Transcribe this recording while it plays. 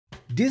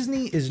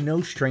Disney is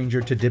no stranger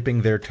to dipping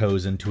their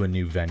toes into a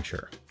new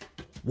venture.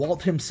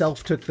 Walt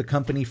himself took the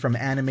company from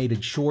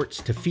animated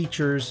shorts to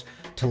features,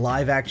 to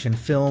live-action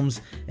films,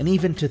 and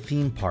even to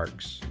theme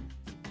parks.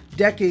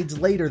 Decades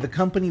later, the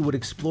company would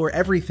explore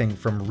everything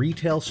from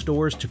retail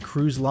stores to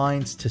cruise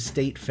lines to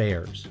state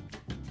fairs.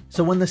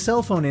 So when the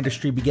cell phone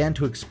industry began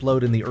to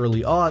explode in the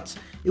early aughts,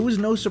 it was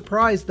no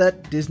surprise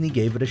that Disney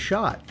gave it a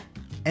shot.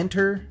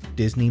 Enter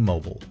Disney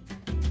Mobile.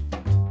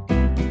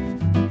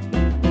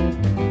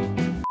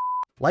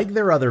 Like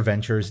their other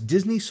ventures,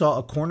 Disney saw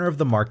a corner of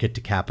the market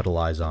to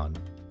capitalize on.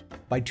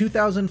 By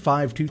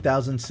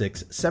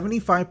 2005-2006,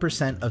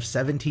 75% of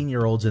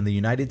 17-year-olds in the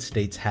United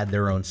States had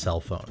their own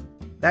cell phone.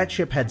 That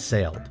ship had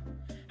sailed.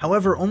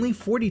 However, only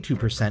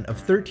 42%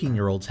 of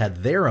 13-year-olds had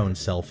their own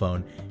cell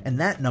phone, and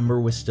that number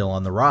was still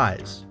on the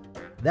rise.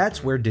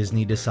 That's where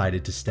Disney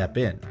decided to step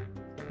in.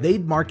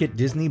 They'd market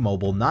Disney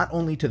Mobile not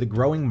only to the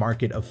growing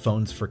market of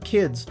phones for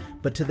kids,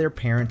 but to their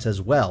parents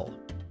as well.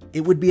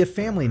 It would be a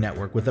family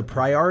network with a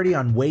priority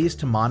on ways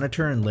to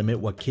monitor and limit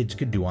what kids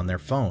could do on their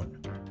phone.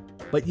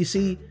 But you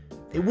see,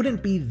 it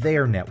wouldn't be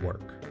their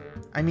network.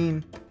 I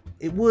mean,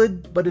 it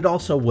would, but it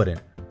also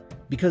wouldn't.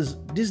 Because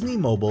Disney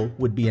Mobile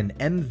would be an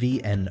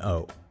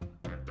MVNO.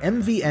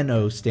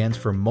 MVNO stands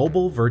for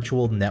Mobile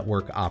Virtual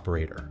Network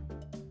Operator.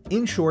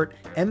 In short,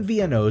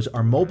 MVNOs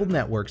are mobile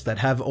networks that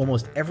have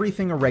almost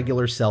everything a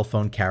regular cell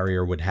phone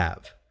carrier would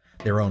have.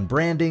 Their own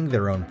branding,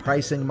 their own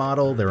pricing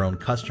model, their own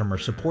customer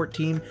support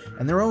team,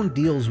 and their own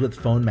deals with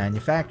phone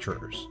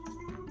manufacturers.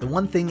 The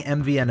one thing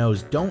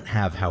MVNOs don't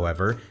have,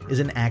 however, is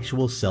an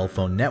actual cell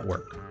phone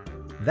network.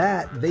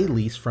 That they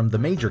lease from the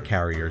major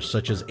carriers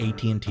such as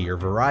AT&T or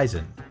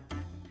Verizon.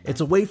 It's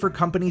a way for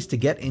companies to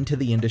get into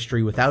the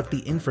industry without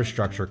the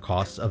infrastructure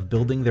costs of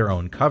building their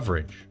own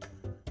coverage.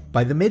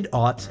 By the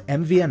mid-aughts,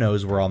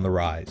 MVNOs were on the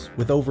rise,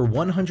 with over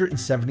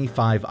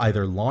 175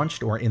 either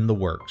launched or in the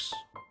works.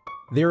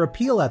 Their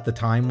appeal at the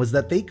time was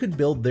that they could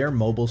build their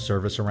mobile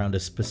service around a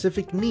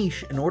specific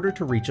niche in order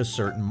to reach a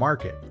certain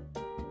market.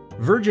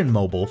 Virgin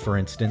Mobile, for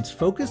instance,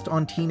 focused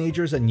on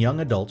teenagers and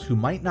young adults who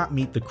might not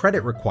meet the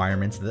credit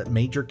requirements that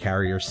major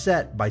carriers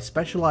set by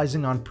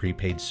specializing on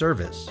prepaid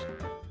service.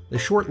 The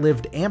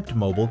short-lived Amped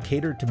Mobile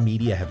catered to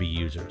media-heavy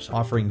users,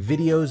 offering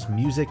videos,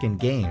 music, and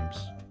games.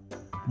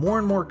 More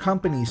and more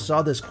companies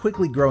saw this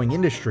quickly growing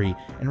industry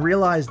and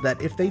realized that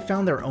if they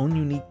found their own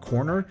unique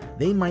corner,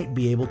 they might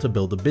be able to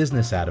build a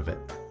business out of it.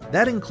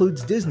 That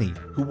includes Disney,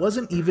 who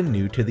wasn't even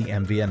new to the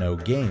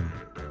MVNO game.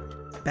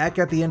 Back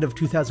at the end of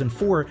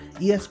 2004,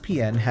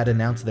 ESPN had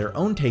announced their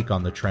own take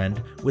on the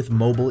trend with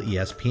Mobile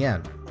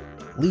ESPN.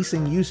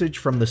 Leasing usage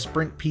from the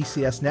Sprint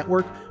PCS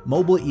network,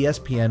 Mobile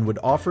ESPN would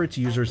offer its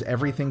users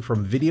everything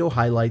from video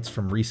highlights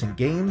from recent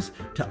games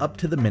to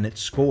up-to-the-minute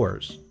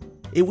scores.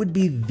 It would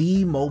be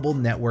the mobile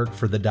network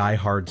for the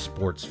die-hard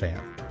sports fan.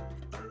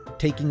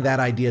 Taking that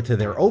idea to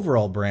their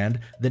overall brand,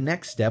 the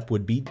next step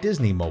would be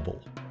Disney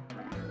Mobile.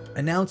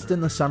 Announced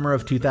in the summer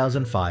of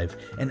 2005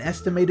 and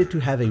estimated to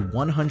have a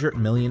 $100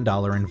 million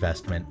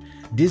investment,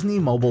 Disney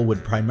Mobile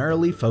would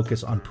primarily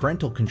focus on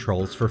parental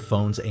controls for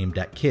phones aimed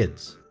at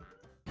kids.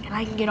 And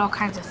I can get all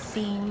kinds of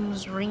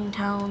themes,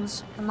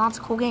 ringtones, and lots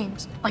of cool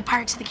games, like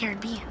Pirates of the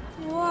Caribbean.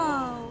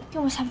 Whoa, you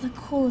almost have the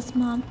coolest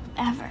mom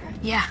ever.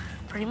 Yeah,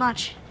 pretty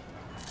much.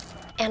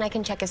 And I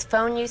can check his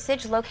phone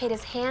usage, locate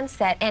his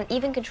handset, and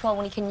even control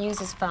when he can use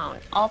his phone.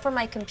 All from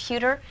my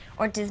computer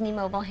or Disney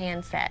Mobile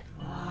handset.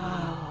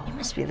 Wow, you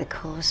must be the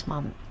coolest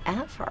mom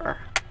ever.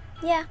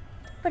 Yeah,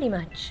 pretty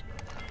much.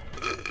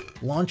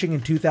 Launching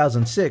in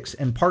 2006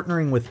 and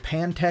partnering with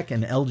Pantech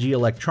and LG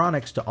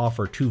Electronics to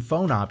offer two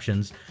phone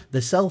options,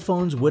 the cell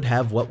phones would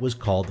have what was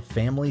called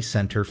Family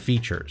Center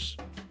features.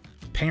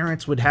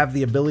 Parents would have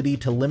the ability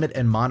to limit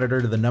and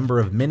monitor the number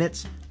of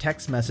minutes,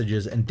 text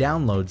messages, and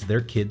downloads their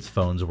kids'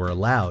 phones were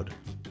allowed.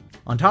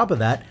 On top of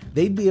that,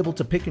 they'd be able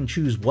to pick and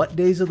choose what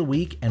days of the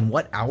week and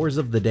what hours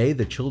of the day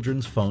the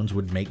children's phones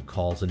would make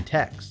calls and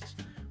texts,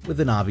 with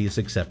an obvious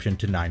exception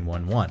to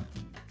 911.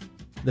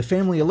 The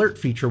Family Alert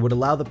feature would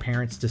allow the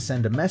parents to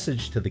send a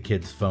message to the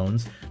kids'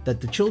 phones that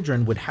the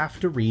children would have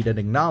to read and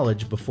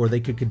acknowledge before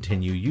they could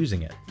continue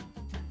using it.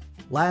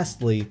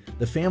 Lastly,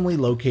 the Family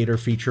Locator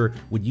feature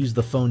would use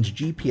the phone's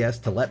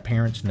GPS to let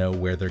parents know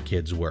where their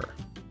kids were.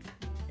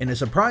 In a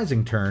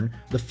surprising turn,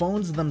 the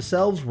phones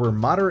themselves were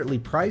moderately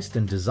priced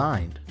and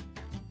designed.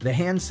 The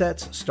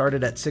handsets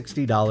started at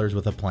 $60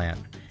 with a plan,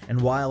 and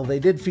while they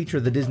did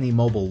feature the Disney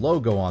Mobile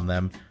logo on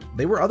them,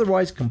 they were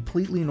otherwise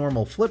completely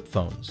normal flip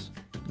phones.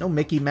 No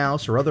Mickey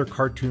Mouse or other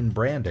cartoon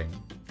branding.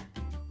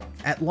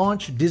 At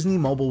launch, Disney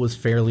Mobile was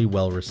fairly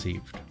well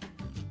received.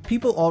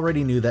 People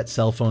already knew that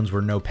cell phones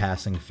were no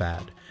passing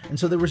fad, and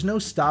so there was no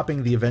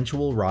stopping the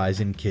eventual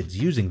rise in kids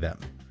using them.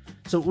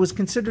 So it was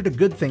considered a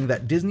good thing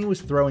that Disney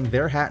was throwing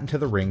their hat into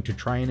the ring to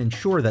try and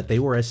ensure that they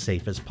were as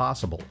safe as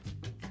possible.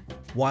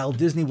 While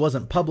Disney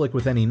wasn't public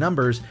with any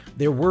numbers,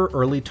 there were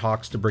early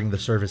talks to bring the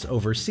service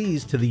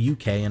overseas to the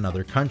UK and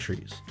other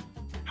countries.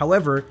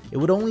 However, it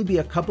would only be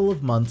a couple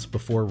of months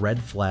before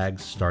red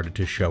flags started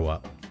to show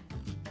up.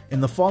 In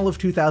the fall of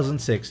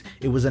 2006,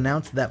 it was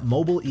announced that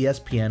mobile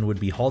ESPN would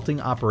be halting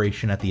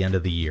operation at the end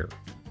of the year.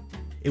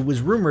 It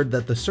was rumored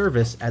that the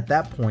service, at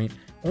that point,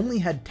 only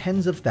had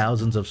tens of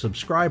thousands of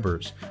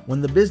subscribers,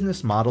 when the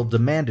business model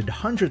demanded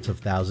hundreds of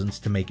thousands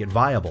to make it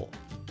viable.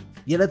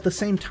 Yet at the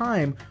same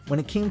time, when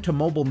it came to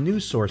mobile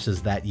news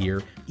sources that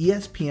year,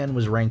 ESPN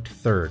was ranked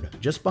third,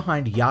 just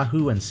behind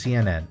Yahoo and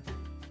CNN.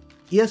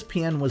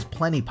 ESPN was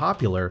plenty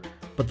popular,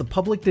 but the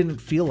public didn't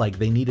feel like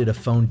they needed a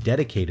phone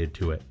dedicated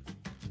to it.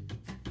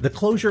 The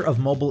closure of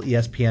mobile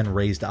ESPN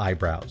raised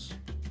eyebrows.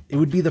 It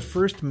would be the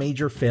first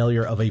major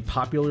failure of a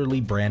popularly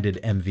branded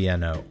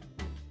MVNO.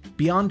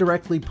 Beyond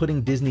directly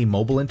putting Disney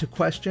Mobile into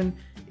question,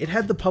 it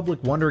had the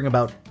public wondering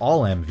about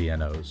all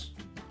MVNOs.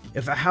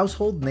 If a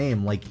household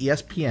name like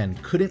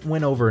ESPN couldn't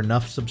win over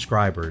enough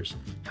subscribers,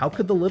 how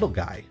could the little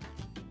guy?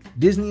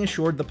 Disney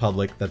assured the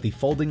public that the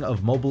folding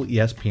of mobile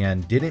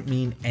ESPN didn't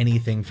mean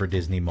anything for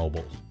Disney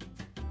Mobile.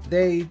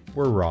 They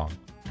were wrong.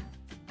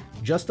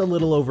 Just a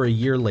little over a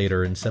year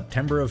later, in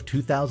September of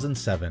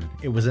 2007,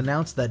 it was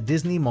announced that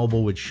Disney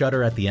Mobile would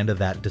shutter at the end of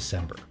that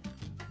December.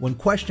 When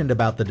questioned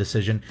about the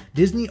decision,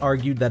 Disney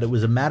argued that it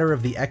was a matter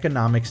of the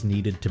economics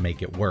needed to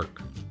make it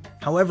work.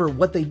 However,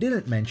 what they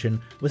didn't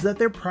mention was that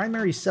their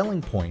primary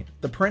selling point,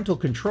 the parental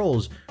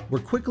controls, were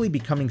quickly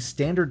becoming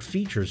standard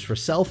features for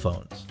cell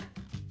phones.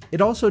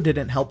 It also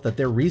didn't help that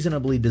their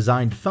reasonably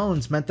designed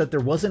phones meant that there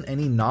wasn't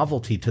any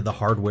novelty to the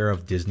hardware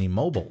of Disney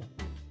Mobile.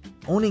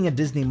 Owning a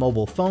Disney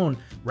Mobile phone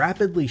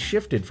rapidly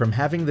shifted from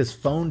having this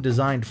phone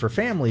designed for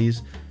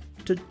families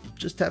to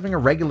just having a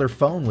regular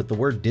phone with the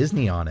word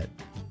Disney on it.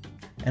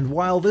 And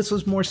while this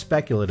was more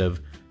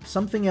speculative,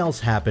 something else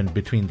happened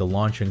between the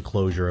launch and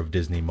closure of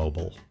Disney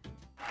Mobile.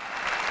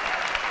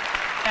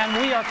 And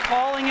we are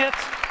calling it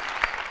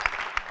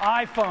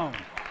iPhone.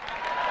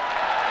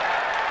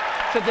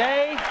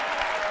 Today,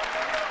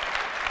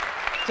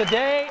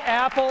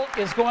 Apple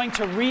is going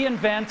to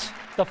reinvent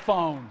the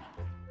phone.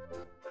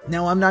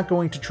 Now, I'm not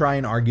going to try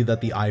and argue that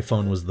the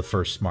iPhone was the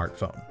first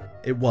smartphone.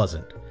 It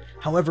wasn't.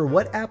 However,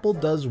 what Apple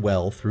does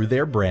well through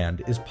their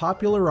brand is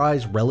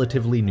popularize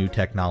relatively new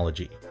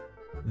technology.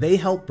 They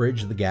help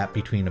bridge the gap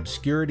between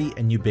obscurity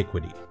and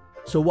ubiquity.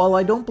 So while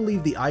I don't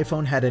believe the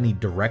iPhone had any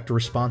direct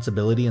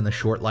responsibility in the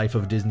short life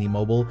of Disney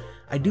Mobile,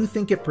 I do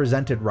think it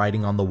presented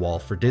writing on the wall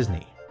for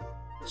Disney.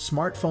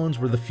 Smartphones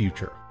were the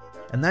future,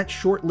 and that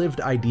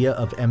short-lived idea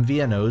of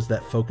MVNOs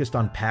that focused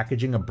on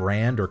packaging a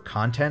brand or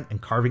content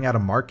and carving out a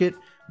market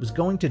was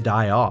going to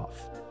die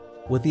off.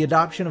 With the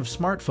adoption of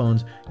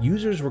smartphones,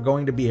 users were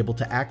going to be able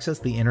to access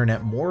the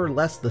internet more or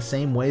less the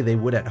same way they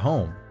would at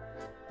home.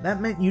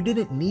 That meant you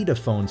didn't need a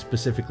phone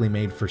specifically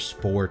made for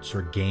sports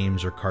or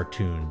games or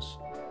cartoons.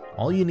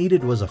 All you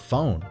needed was a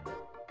phone.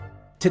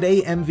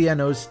 Today,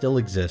 MVNOs still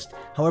exist,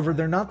 however,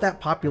 they're not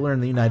that popular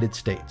in the United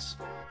States.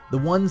 The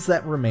ones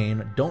that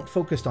remain don't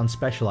focus on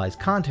specialized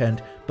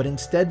content, but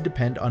instead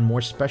depend on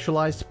more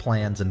specialized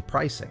plans and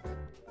pricing.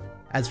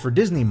 As for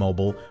Disney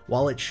Mobile,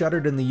 while it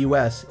shuttered in the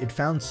US, it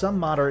found some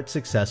moderate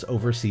success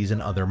overseas in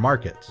other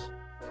markets.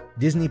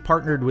 Disney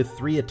partnered with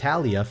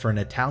 3Italia for an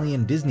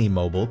Italian Disney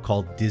Mobile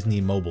called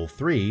Disney Mobile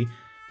 3,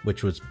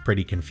 which was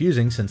pretty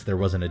confusing since there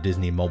wasn't a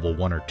Disney Mobile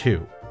 1 or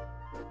 2.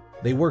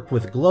 They worked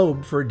with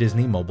Globe for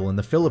Disney Mobile in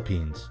the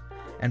Philippines,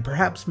 and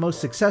perhaps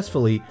most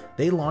successfully,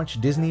 they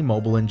launched Disney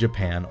Mobile in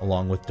Japan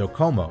along with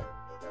Docomo.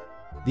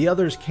 The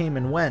others came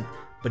and went,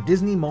 but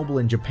Disney Mobile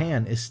in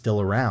Japan is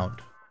still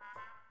around.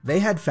 They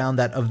had found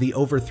that of the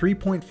over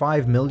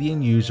 3.5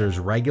 million users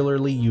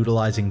regularly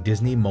utilizing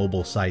Disney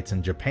Mobile sites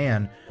in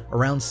Japan,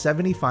 around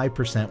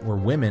 75% were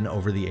women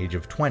over the age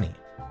of 20.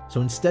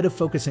 So instead of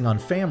focusing on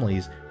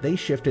families, they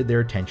shifted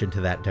their attention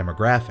to that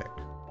demographic.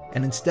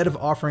 And instead of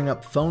offering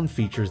up phone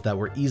features that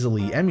were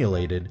easily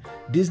emulated,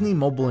 Disney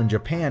Mobile in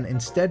Japan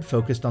instead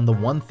focused on the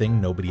one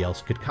thing nobody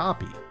else could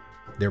copy: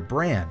 their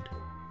brand.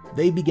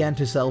 They began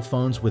to sell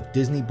phones with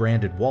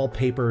Disney-branded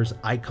wallpapers,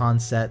 icon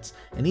sets,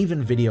 and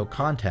even video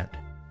content.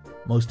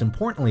 Most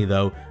importantly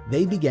though,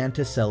 they began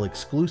to sell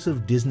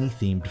exclusive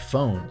Disney-themed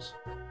phones.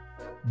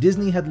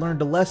 Disney had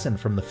learned a lesson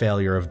from the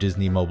failure of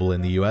Disney Mobile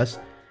in the US,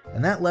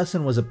 and that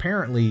lesson was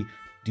apparently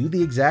do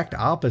the exact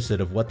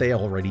opposite of what they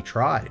already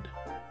tried.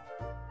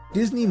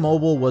 Disney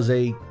Mobile was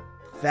a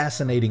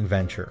fascinating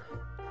venture.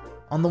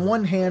 On the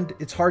one hand,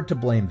 it's hard to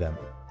blame them.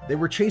 They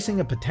were chasing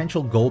a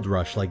potential gold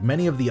rush like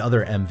many of the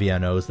other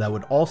MVNOs that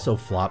would also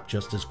flop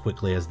just as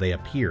quickly as they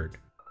appeared.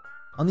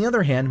 On the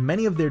other hand,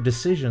 many of their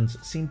decisions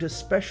seemed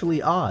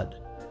especially odd.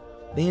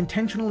 They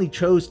intentionally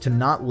chose to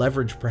not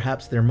leverage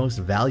perhaps their most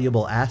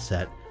valuable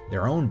asset,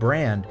 their own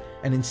brand,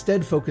 and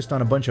instead focused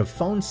on a bunch of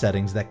phone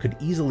settings that could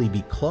easily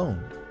be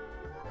cloned.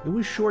 It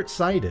was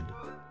short-sighted.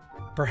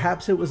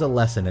 Perhaps it was a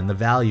lesson in the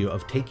value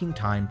of taking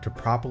time to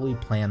properly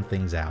plan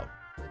things out.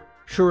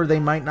 Sure, they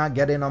might not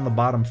get in on the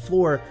bottom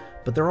floor,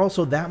 but they're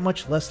also that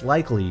much less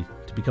likely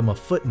to become a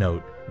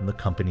footnote in the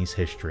company's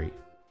history.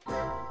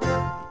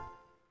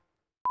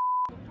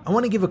 I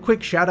want to give a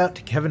quick shout out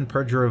to Kevin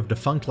Perger of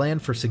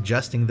Defunctland for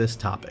suggesting this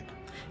topic.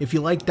 If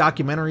you like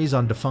documentaries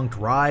on defunct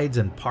rides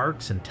and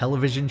parks and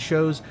television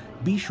shows,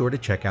 be sure to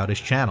check out his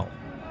channel.